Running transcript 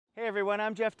everyone,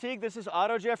 I'm Jeff Teague. This is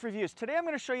AutoJeff Reviews. Today I'm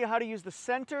going to show you how to use the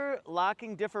center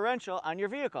locking differential on your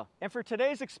vehicle. And for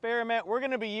today's experiment, we're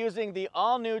going to be using the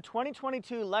all-new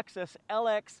 2022 Lexus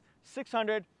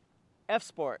LX600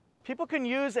 F-Sport. People can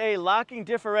use a locking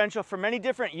differential for many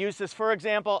different uses. For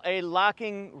example, a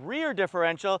locking rear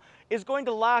differential is going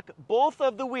to lock both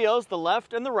of the wheels, the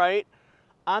left and the right,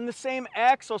 on the same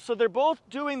axle, so they're both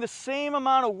doing the same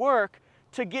amount of work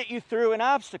to get you through an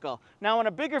obstacle. Now, in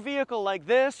a bigger vehicle like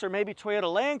this, or maybe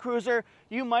Toyota Land Cruiser,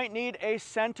 you might need a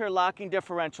center locking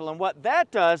differential. And what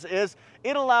that does is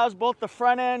it allows both the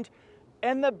front end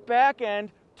and the back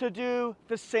end to do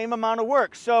the same amount of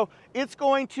work. So it's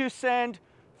going to send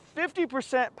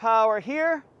 50% power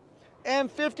here and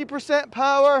 50%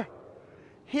 power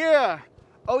here.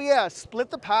 Oh yeah,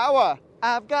 split the power.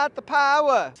 I've got the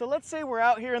power. So let's say we're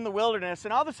out here in the wilderness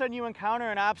and all of a sudden you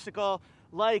encounter an obstacle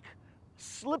like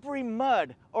slippery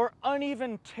mud or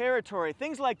uneven territory,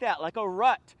 things like that, like a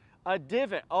rut, a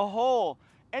divot, a hole,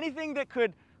 anything that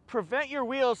could prevent your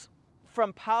wheels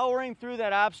from powering through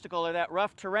that obstacle or that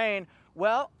rough terrain.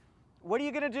 Well, what are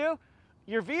you going to do?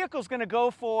 Your vehicle's going to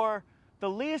go for the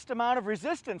least amount of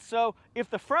resistance. So if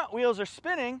the front wheels are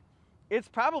spinning, it's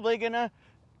probably going to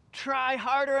try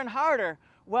harder and harder.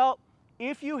 Well,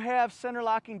 if you have center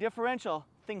locking differential,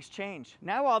 things change.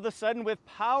 Now all of a sudden, with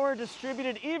power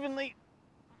distributed evenly,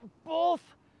 both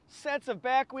sets of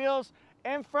back wheels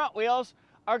and front wheels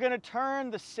are going to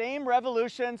turn the same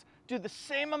revolutions, do the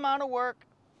same amount of work,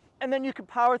 and then you can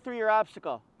power through your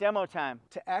obstacle. Demo time.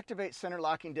 To activate center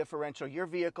locking differential, your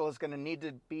vehicle is going to need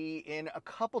to be in a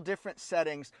couple different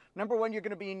settings. Number one, you're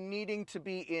going to be needing to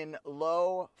be in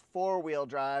low four-wheel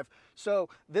drive. So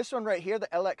this one right here, the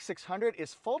LX600,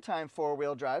 is full-time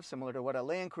four-wheel drive, similar to what a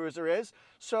Land Cruiser is.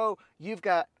 So you've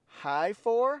got high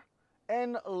four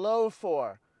and low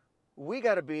four. We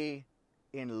got to be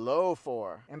in low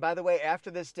four. And by the way, after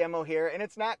this demo here, and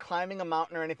it's not climbing a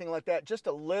mountain or anything like that, just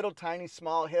a little tiny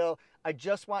small hill, I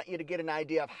just want you to get an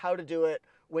idea of how to do it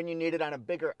when you need it on a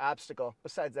bigger obstacle.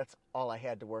 Besides, that's all I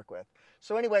had to work with.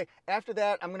 So anyway, after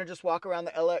that, I'm gonna just walk around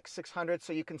the LX600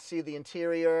 so you can see the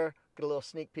interior, get a little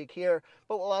sneak peek here,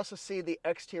 but we'll also see the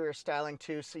exterior styling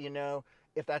too, so you know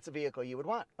if that's a vehicle you would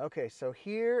want. Okay, so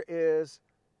here is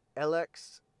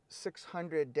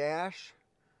LX600 dash.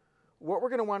 What we're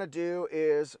going to want to do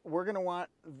is we're going to want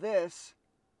this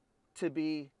to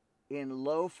be in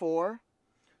low four.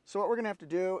 So what we're going to have to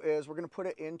do is we're going to put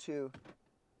it into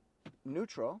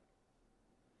neutral,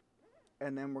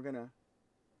 and then we're going to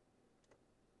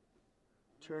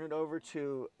turn it over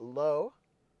to low.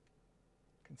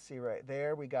 You can see right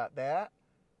there we got that.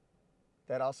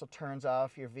 That also turns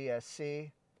off your VSC,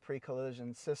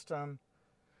 pre-collision system.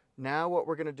 Now what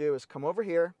we're going to do is come over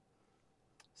here.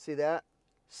 See that?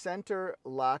 Center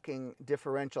locking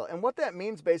differential. And what that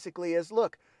means basically is,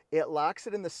 look, it locks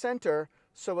it in the center,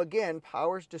 so again,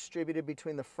 power's distributed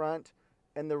between the front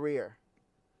and the rear.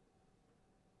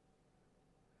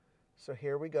 So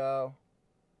here we go.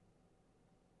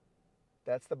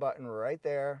 That's the button right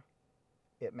there.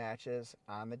 It matches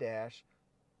on the dash.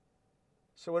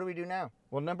 So what do we do now?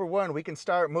 Well, number one, we can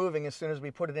start moving as soon as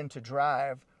we put it into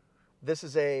drive. This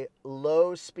is a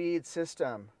low speed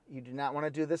system. You do not want to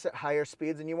do this at higher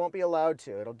speeds, and you won't be allowed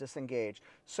to. It'll disengage.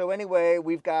 So anyway,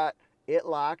 we've got it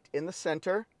locked in the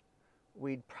center.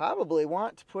 We'd probably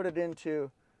want to put it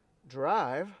into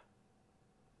drive.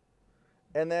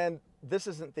 And then this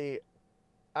isn't the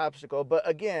obstacle, but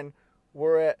again,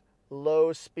 we're at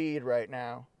low speed right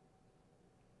now.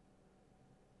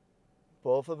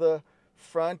 Both of the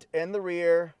front and the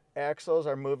rear axles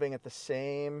are moving at the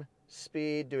same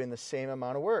speed, doing the same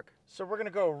amount of work. So we're going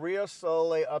to go real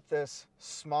slowly up this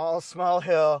small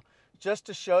hill just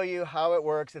to show you how it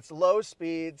works. It's low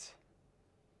speeds,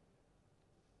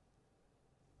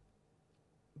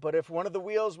 but if one of the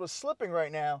wheels was slipping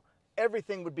right now,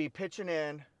 everything would be pitching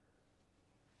in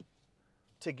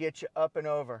to get you up and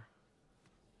over.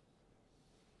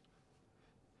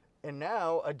 And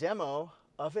now a demo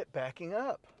of it backing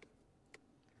up.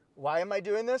 Why am I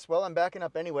doing this? Well, I'm backing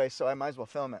up anyway, so I might as well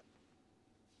film it.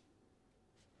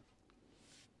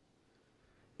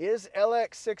 Is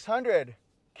LX600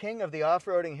 king of the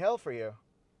off-roading hill for you?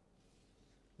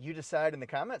 You decide in the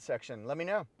comment section. Let me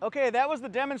know. Okay, that was the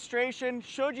demonstration.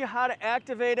 Showed you how to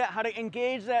activate it, how to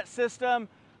engage that system,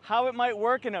 how it might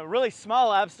work in a really small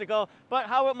obstacle, but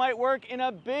how it might work in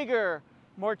a bigger,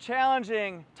 more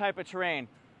challenging type of terrain.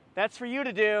 That's for you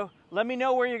to do. Let me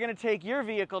know where you're going to take your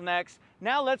vehicle next.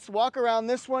 Now let's walk around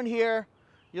this one here.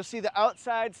 You'll see the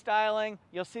outside styling,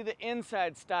 you'll see the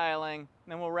inside styling, and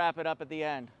then we'll wrap it up at the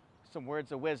end. Some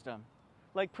words of wisdom.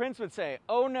 Like Prince would say,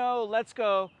 oh no, let's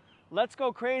go. Let's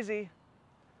go crazy.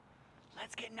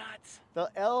 Let's get nuts. The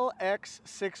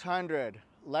LX600,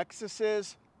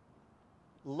 Lexus's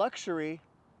luxury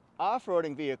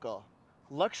off-roading vehicle,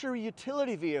 luxury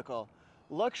utility vehicle,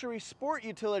 luxury sport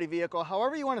utility vehicle,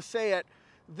 however you want to say it.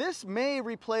 This may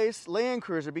replace Land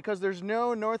Cruiser because there's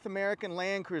no North American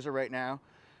Land Cruiser right now.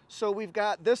 So we've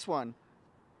got this one.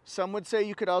 Some would say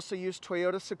you could also use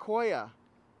Toyota Sequoia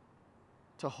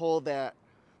to hold that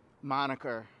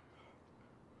moniker.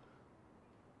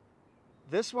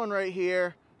 This one right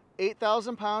here,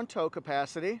 8,000 pound tow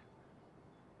capacity.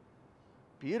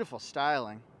 Beautiful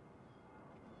styling.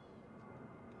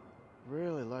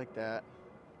 Really like that.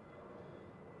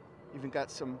 Even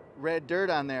got some red dirt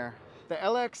on there. The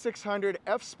LX600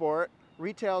 F Sport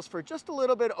retails for just a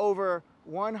little bit over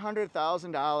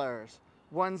 $100,000.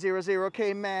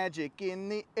 100K magic in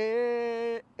the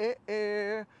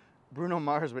air. Bruno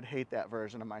Mars would hate that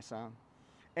version of my song.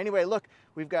 Anyway, look,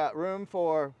 we've got room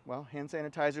for, well, hand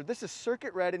sanitizer. This is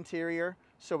circuit red interior,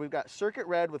 so we've got circuit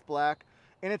red with black,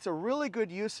 and it's a really good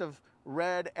use of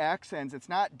red accents. It's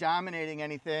not dominating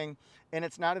anything, and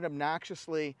it's not an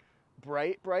obnoxiously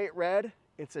bright red.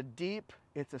 It's a deep,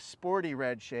 it's a sporty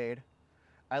red shade.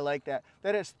 I like that.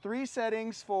 That has 3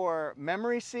 settings for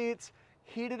memory seats,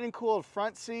 heated and cooled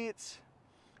front seats.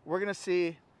 We're gonna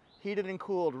see heated and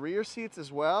cooled rear seats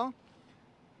as well.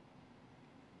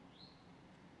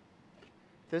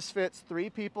 This fits 3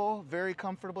 people very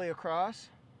comfortably across.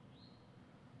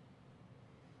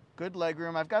 Good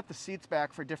legroom. I've got the seats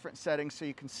back for different settings so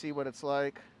you can see what it's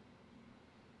like.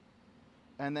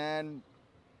 And then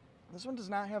this one does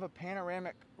not have a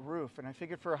panoramic roof, and I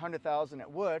figured for $100,000 it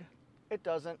would. It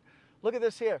doesn't. Look at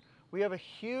this here. We have a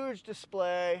huge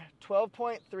display,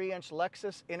 12.3-inch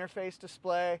Lexus interface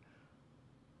display,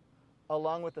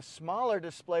 along with a smaller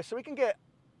display, so we can get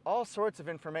all sorts of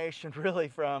information really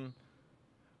from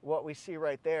what we see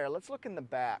right there. Let's look in the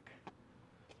back.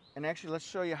 And actually, let's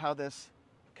show you how this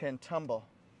can tumble.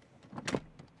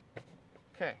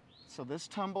 Okay, so this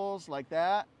tumbles like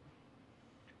that,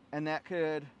 and that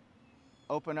could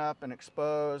open up and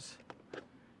expose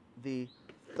the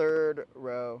 3rd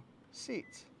row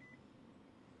seats.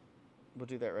 We'll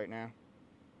do that right now.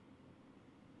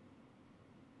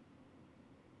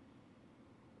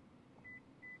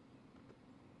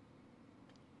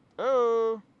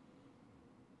 Oh!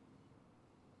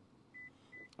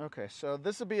 Okay, so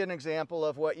this will be an example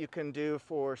of what you can do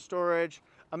for storage.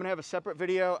 I'm gonna have a separate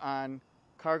video on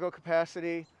cargo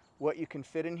capacity, what you can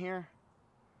fit in here,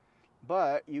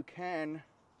 but you can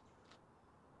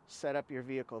set up your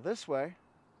vehicle this way,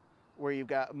 where you've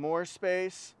got more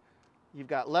space. You've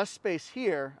got less space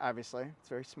here, obviously, it's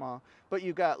very small, but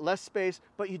you've got less space,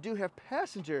 but you do have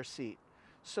passenger seat.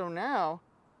 So now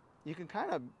you can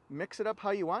kind of mix it up how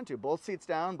you want to. Both seats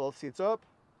down, both seats up.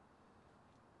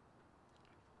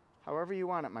 However you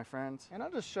want it, my friends. And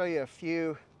I'll just show you a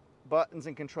few buttons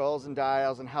and controls and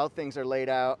dials and how things are laid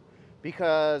out,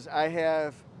 because I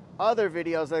have other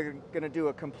videos that are gonna do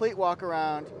a complete walk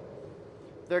around.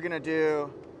 They're gonna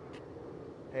do,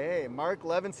 hey, Mark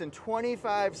Levinson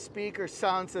 25 speaker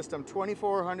sound system,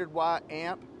 2400 watt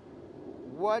amp.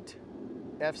 What?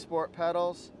 F Sport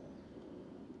pedals,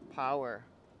 power.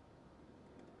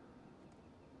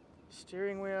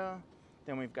 Steering wheel.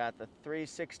 Then we've got the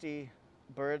 360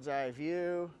 bird's eye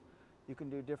view. You can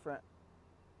do different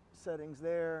settings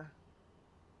there.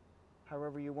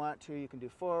 However you want to. You can do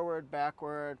forward,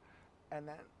 backward, and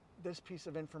then this piece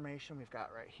of information we've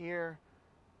got right here.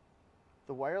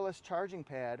 The wireless charging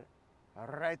pad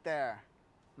right there,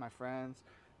 my friends.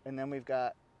 And then we've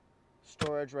got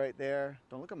storage right there.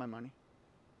 Don't look at my money.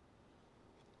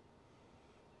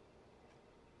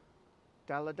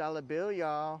 $1 bill,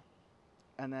 y'all.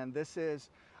 And then this is,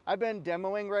 I've been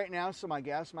demoing right now, so my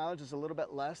gas mileage is a little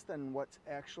bit less than what's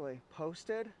actually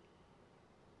posted.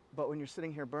 But when you're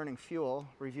sitting here burning fuel,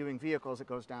 reviewing vehicles, it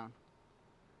goes down.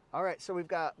 All right, so we've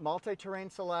got multi-terrain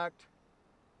select.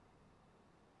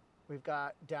 We've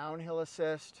got downhill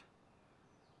assist.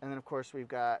 And then, of course, we've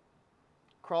got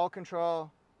crawl control,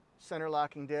 center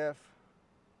locking diff.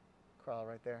 Crawl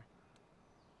right there.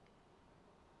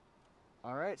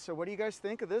 All right, so what do you guys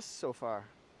think of this so far?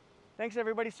 Thanks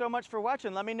everybody so much for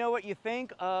watching. Let me know what you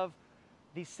think of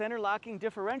the center locking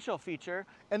differential feature.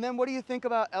 And then what do you think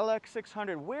about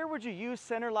LX600? Where would you use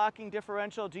center locking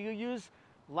differential? Do you use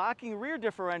locking rear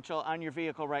differential on your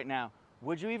vehicle right now?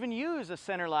 Would you even use a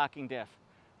center locking diff?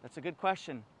 That's a good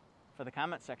question for the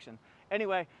comment section.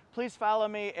 Anyway, please follow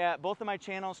me at both of my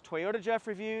channels, AutoJeff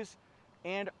Reviews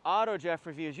and AutoJeff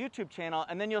Reviews YouTube channel,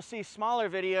 and then you'll see smaller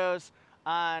videos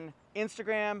on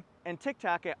Instagram and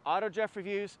TikTok at AutoJeff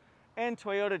Reviews and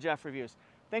ToyotaJeff Reviews.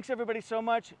 Thanks everybody so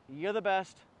much. You're the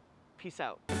best. Peace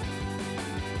out.